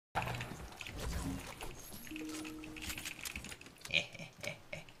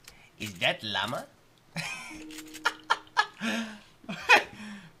Is that llama?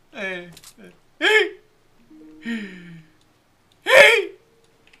 Hey.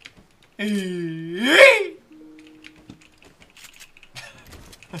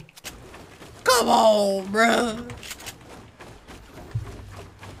 Come on, bruh.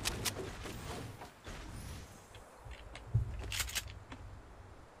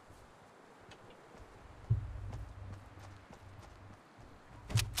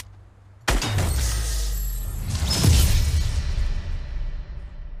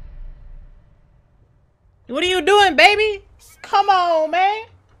 What are you doing, baby? Come on, man.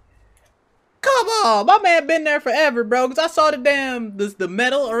 Come on. My man been there forever, bro. Because I saw the damn, the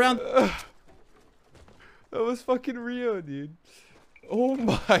metal around. That was fucking Rio, dude. Oh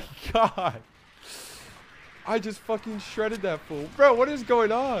my god. I just fucking shredded that fool. Bro, what is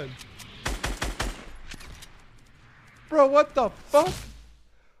going on? Bro, what the fuck?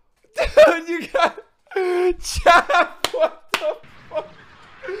 Dude, you got... Chat, what the fuck?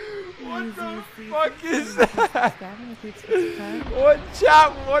 What the fuck is that? What,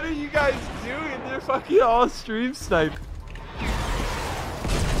 chat, what are you guys doing? They're fucking all stream snipe.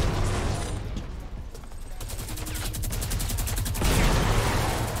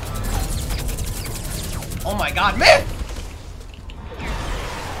 Oh my god, man!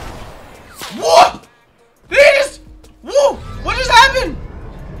 What? Did he just... Whoa! What just happened?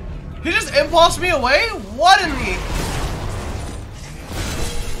 He just impulsed me away? What in the...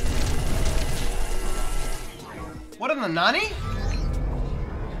 What in the nani?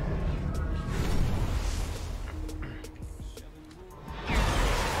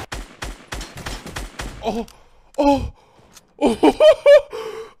 Oh! Oh! Oh!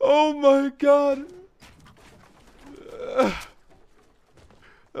 Oh my god!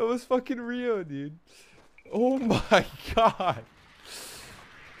 That was fucking Rio, dude. Oh my god.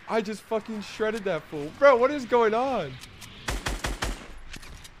 I just fucking shredded that fool. Bro, what is going on?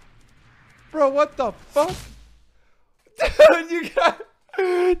 Bro, what the fuck? Dude, you got...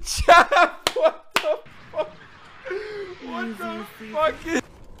 Chat, what the fuck? What the fuck is...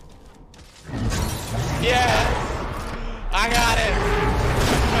 Yes! I got it!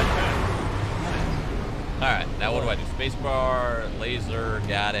 Alright, now what do I do? Spacebar, laser,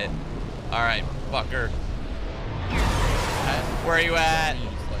 got it. Alright, fucker. Where are you at?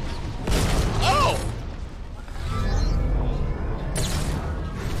 Oh!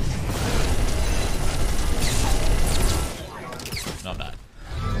 No, I'm not.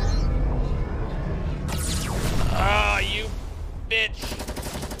 Ah, you bitch.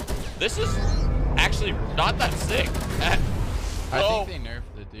 This is actually not that sick. I think they nerfed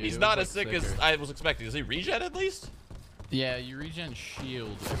the dude. He's not as sick as I was expecting. Does he regen at least? Yeah, you regen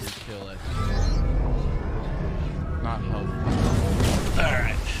shield every kill, I think. Not health.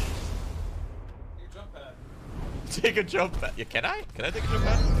 Alright. Take a jump pad. Yeah, can I? Can I take a jump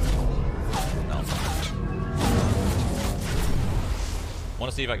pad? No. Want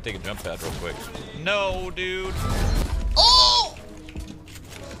to see if I can take a jump pad real quick. No, dude. Oh!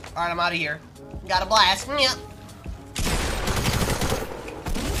 Alright, I'm out of here. Got a blast. Yep.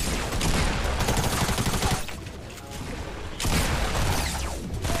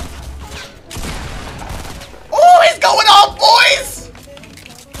 Oh, he's going off, boys!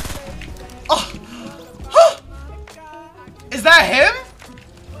 Oh. Is that him?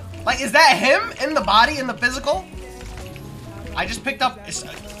 Like, is that him in the body, in the physical? I just picked up...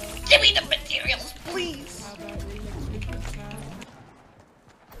 Give me the materials, please.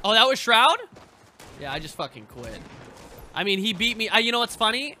 Oh, that was Shroud? Yeah, I just fucking quit. I mean, he beat me. You know what's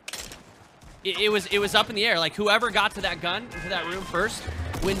funny? It was up in the air. Like, whoever got to that gun, to that room first,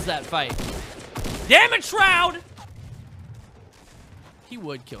 wins that fight. Damn it, Shroud! He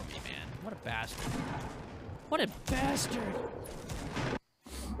would kill me, man. What a bastard. What a bastard.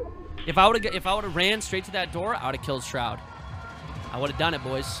 If I would have ran straight to that door, I would have killed Shroud. I would have done it,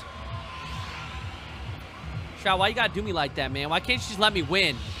 boys. Shroud, why you gotta do me like that, man? Why can't you just let me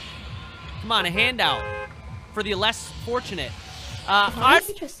win? Come on, a handout for the less fortunate.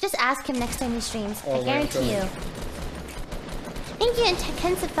 Just ask him next time he streams. I guarantee you. Thank you,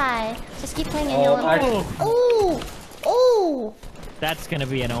 Intensify. Just keep playing and you'll... Oh! Oh! That's gonna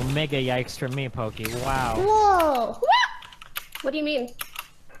be an omega yikes from me, Pokey. Wow. Whoa! What do you mean?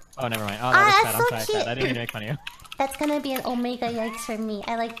 Oh, never mind. Oh, that was that's sad. I'm so sorry. cute. I didn't mean to make fun of you. That's gonna be an omega yikes for me.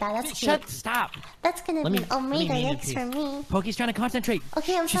 I like that. That's cute. Stop. That's gonna be an omega yikes for me. Pokey's trying to concentrate.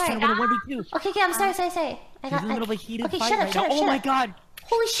 Okay, I'm sorry. She's trying to win a 1v2. Okay, I'm sorry. She's in the middle of a heated fight shut up, right shut now. up, Oh my god.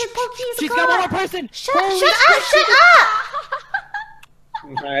 Holy shit, Pokey is She's gone. got one more person. Shut up!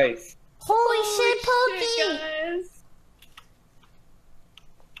 Nice. Holy shit, Pokey!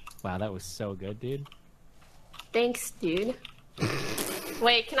 Wow, that was so good, dude. Thanks, dude.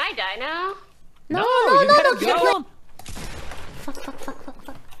 Wait, can I die now? No, you gotta keep go. playing.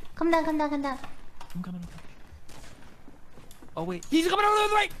 Fuck. Come down. I'm coming. Oh wait, he's coming over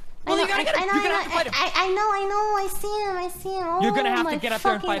the right. Lily, you gotta get him. You're gonna have to fight him. I know. I see him. Oh, You're gonna have to my get up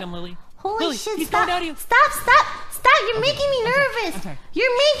there and fucking- fight him, Lily. Holy Lily, shit, he's stop. going down to you. Stop. You're making me nervous. I'm sorry.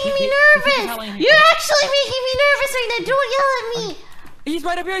 You're making me He's nervous. howling. You're actually making me nervous right now. Don't yell at me. He's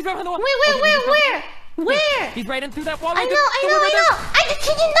right up here. He's right behind the wall. Where? He's right in through that wall. I Right know. there. Don't worry about that. I just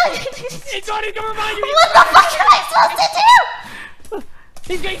can't know. He's already coming behind you. What the fuck am I supposed to do?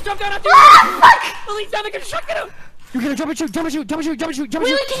 He's getting jumped out at you. Ah, fuck! Lily's down. They're gonna shotgun him. You're gonna jump and shoot. Wait,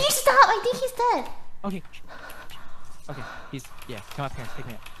 can you stop? I think he's dead. Okay. Yeah. Come up here. Take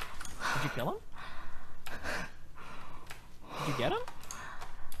me up. Did you kill him? Did you get him?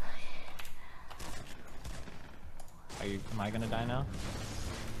 Am I gonna die now?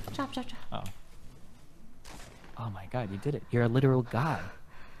 Drop. Oh. Oh my god, you did it. You're a literal god.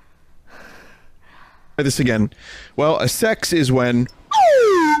 Try this again. Well, a sex is when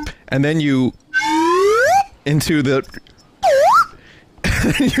and then you into the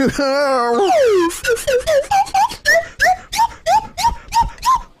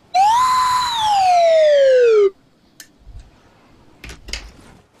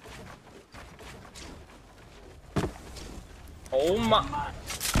Oh my.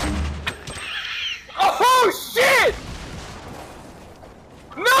 Oh shit!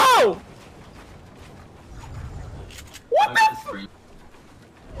 No! What the f-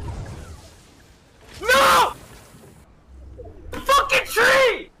 No! Fucking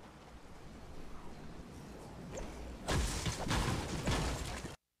tree!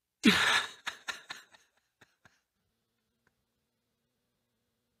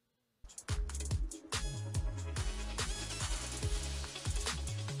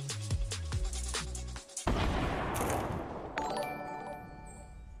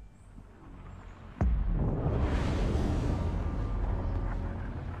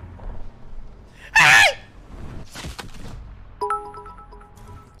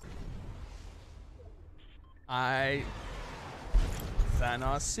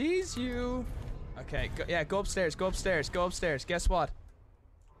 Thanos sees you. Okay, go upstairs. Guess what?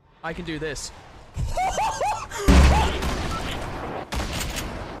 I can do this.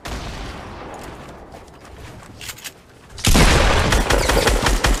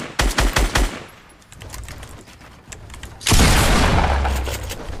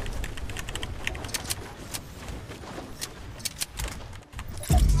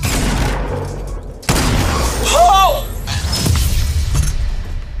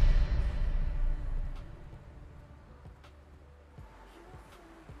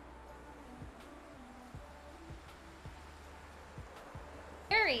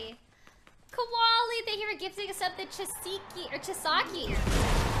 Kawali, thank you for gifting us up the Chisaki or Chisaki.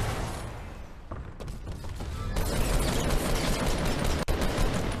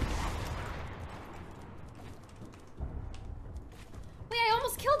 Wait, I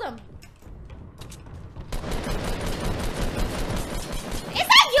almost killed him. Is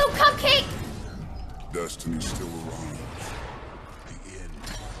that you, Cupcake? Destiny's still around. The end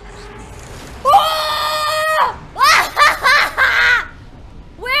is near.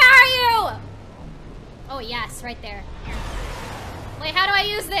 Where are you? Oh, yes, right there. Wait, how do I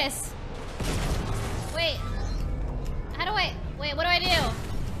use this? Wait. How do I... Wait, what do I do?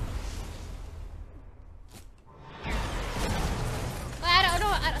 Wait, I don't know.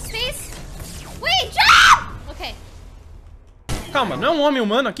 Space? Wait, jump! Okay. Calma, não é um homem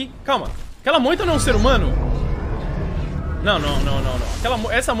humano aqui. Calma. Aquela moita não é um ser humano? Não.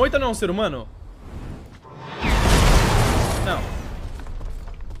 Essa moita não é um ser humano? Não.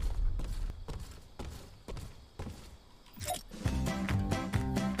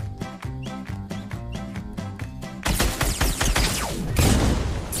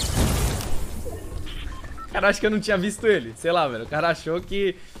 Cara, acho que eu não tinha visto ele. Sei lá, velho. O cara achou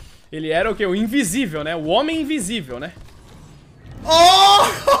que ele era o quê? O invisível, né? O homem invisível, né? Oh!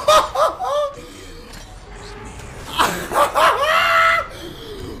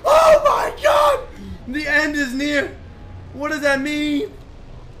 Oh my god! The end is near! What does that mean?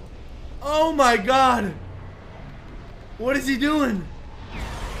 Oh my god! What is he doing?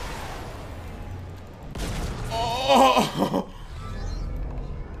 Oh!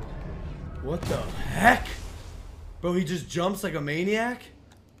 What the heck? Bro, he just jumps like a maniac?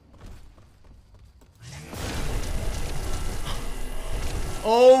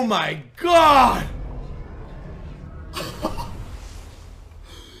 Oh my god!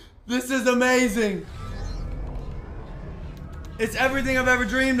 This is amazing! It's everything I've ever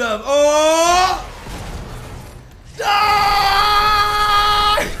dreamed of. Oh! Die!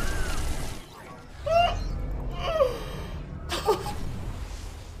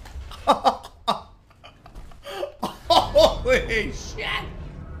 Holy shit!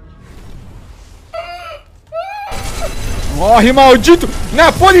 Morre, maldito!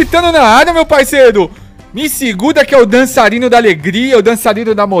 Napolitano na área, meu parceiro! Me segura que é o dançarino da alegria, o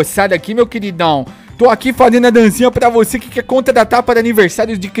dançarino da moçada aqui, meu queridão. Tô aqui fazendo a dancinha pra você que quer contratar para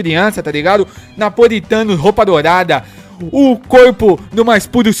aniversários de criança, tá ligado? Napolitano, roupa dourada, o corpo do mais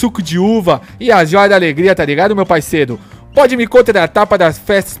puro suco de uva e a joia da alegria, tá ligado, meu parceiro? Pode me contratar para as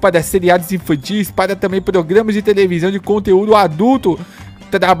festas, para seriados infantis, para também programas de televisão de conteúdo adulto.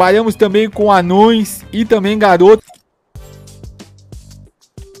 Trabalhamos também com anões e também garotos.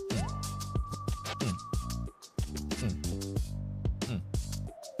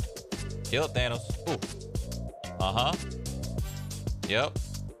 Kill it, Thanos. Ooh. Uh-huh. Yep.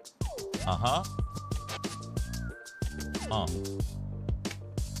 Uh-huh.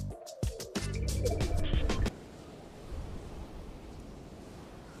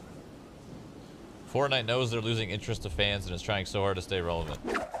 Fortnite knows they're losing interest to fans and is trying so hard to stay relevant.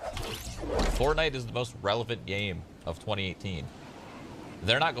 Fortnite is the most relevant game of 2018.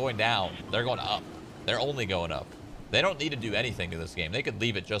 They're not going down. They're going up. They're only going up. They don't need to do anything to this game. They could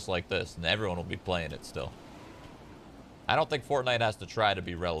leave it just like this, and everyone will be playing it still. I don't think Fortnite has to try to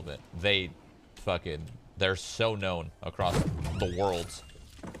be relevant. They're so known across the world.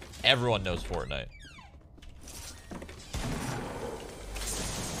 Everyone knows Fortnite.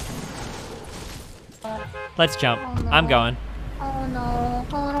 Let's jump. Oh, no. I'm going. Oh no.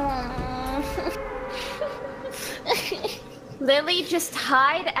 Lily, just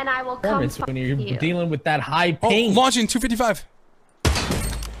hide and I will come when you're you. dealing with that high pain. Oh, launching 255.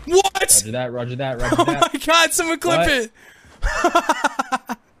 What? Roger that, roger that, roger Oh that. my god, someone clip What? it.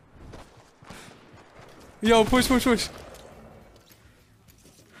 Yo, push.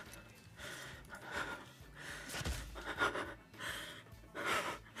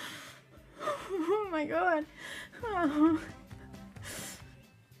 Oh my god. Oh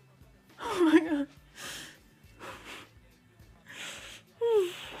my god.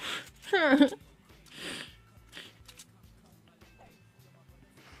 I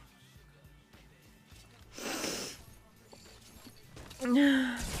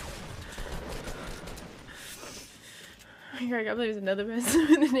can't believe there's another person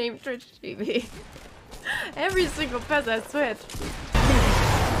with the name Twitch TV. Every single person has Twitch.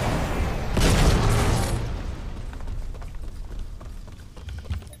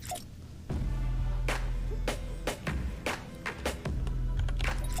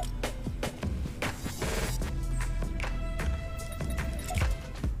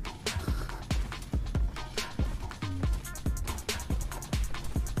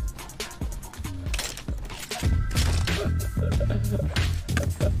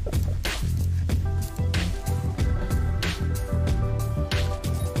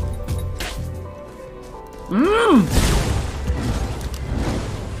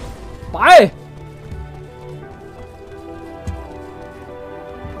 Bye!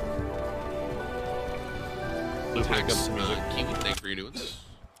 Thanks, Kiwi, thanks for your nuance.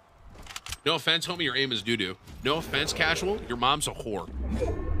 No offense, homie, your aim is doo-doo. No offense, Casual, your mom's a whore.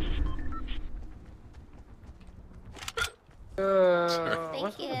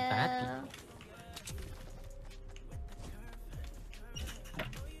 Thank you.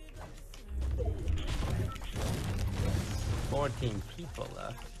 People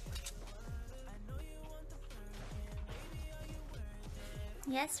left.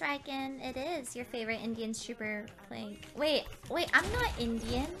 Yes, Riken, it is your favorite Indian stripper playing. Wait, I'm not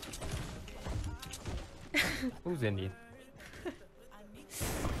Indian. Who's Indian?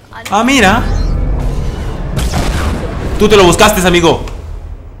 Ah, mira. Tú te lo buscaste, amigo.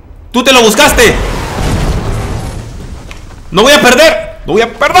 Tú te lo buscaste. No voy a perder. No voy a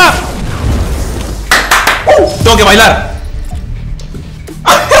perder. Tengo que bailar.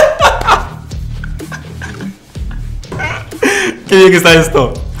 Qué bien que está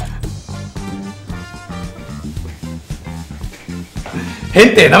esto.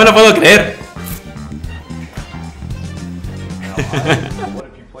 Gente, no me lo puedo creer.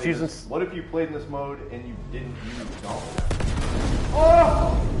 What if you played in this mode and you didn't use Dolphin?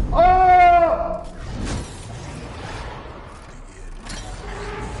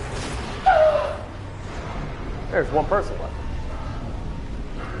 There's one person left.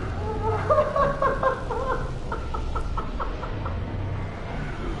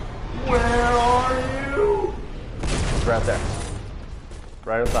 Where are you? It's right there.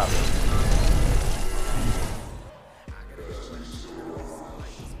 Right on top.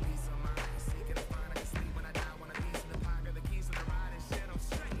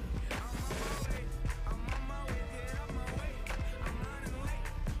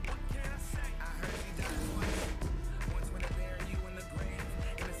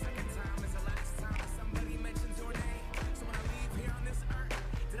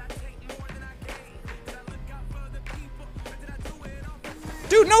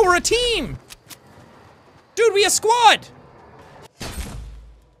 Dude, no, we're a team! Dude, we a squad!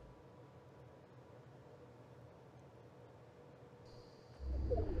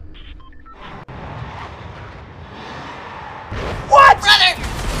 What? Brother!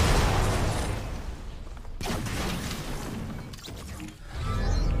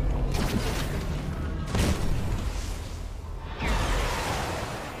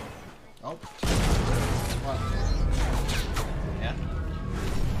 Oh. What? Yeah.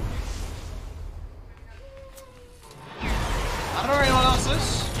 I don't know where anyone else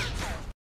is.